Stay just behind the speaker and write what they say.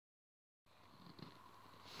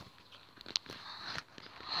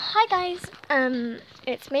Hi guys,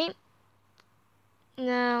 it's me.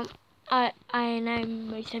 Now, I know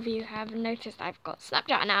most of you have noticed I've got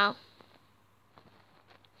Snapchat now.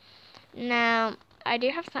 Now, I do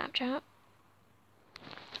have Snapchat.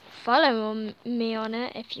 Follow me on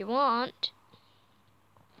it if you want.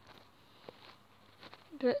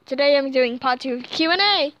 But today I'm doing part 2 of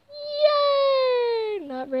Q&A. Yay!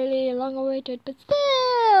 Not really long awaited, but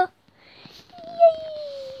still. Yay!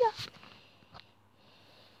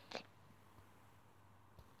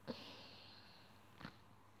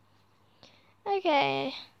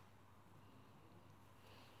 Okay.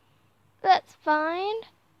 Let's find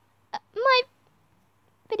my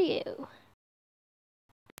video.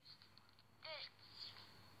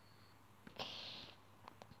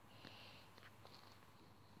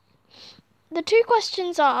 The two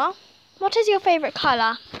questions are, what is your favourite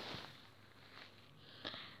colour?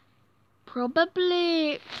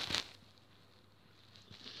 Probably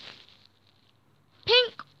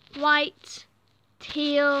pink, white,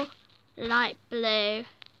 teal, light blue,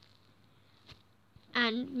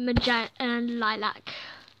 and magenta and lilac.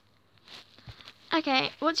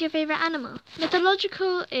 Okay, what's your favourite animal?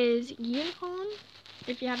 Mythological is unicorn,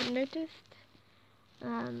 if you haven't noticed.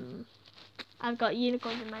 I've got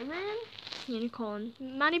unicorns in my room, unicorn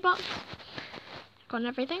money box, got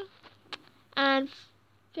everything. And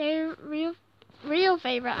real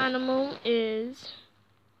favourite animal is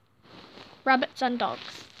rabbits and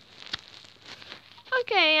dogs.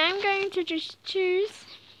 Okay, I'm going to just choose.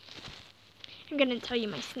 I'm going to tell you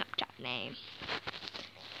my Snapchat name.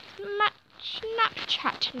 My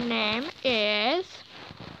Snapchat name is...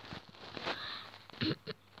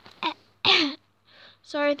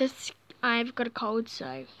 Sorry, I've got a cold,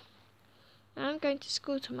 so I'm going to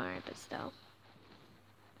school tomorrow, but still.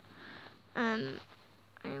 I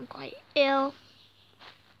am quite ill.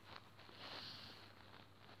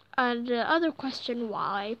 And the other question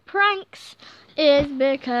why pranks is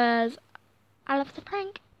because I love to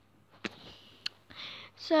prank.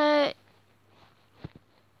 So,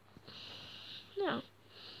 no.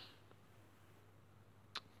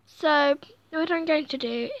 So, what I'm going to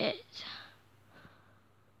do is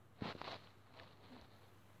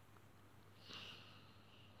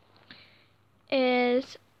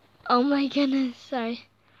oh my goodness, sorry.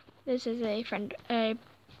 This is a friend.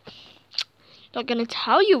 Not gonna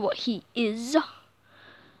tell you what he is,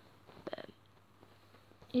 but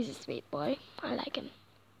he's a sweet boy. I like him.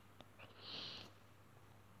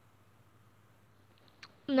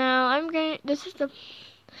 Now this is the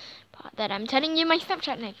part that I'm telling you my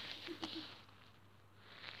Snapchat name.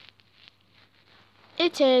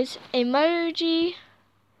 It is Emoji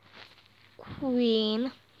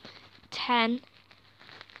Queen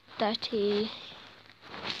 1030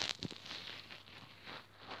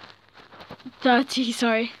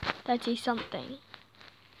 something.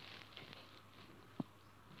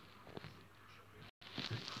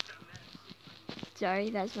 Sorry,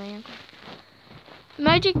 that's my uncle.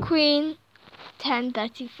 Emoji Queen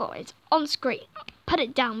 1034 is on screen. Put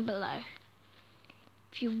it down below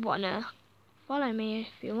if you wanna follow me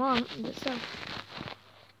if you want, but still.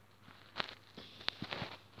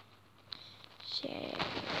 Share.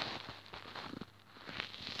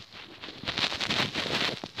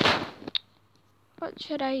 What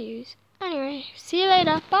should I use? Anyway, see you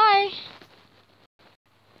later. Bye.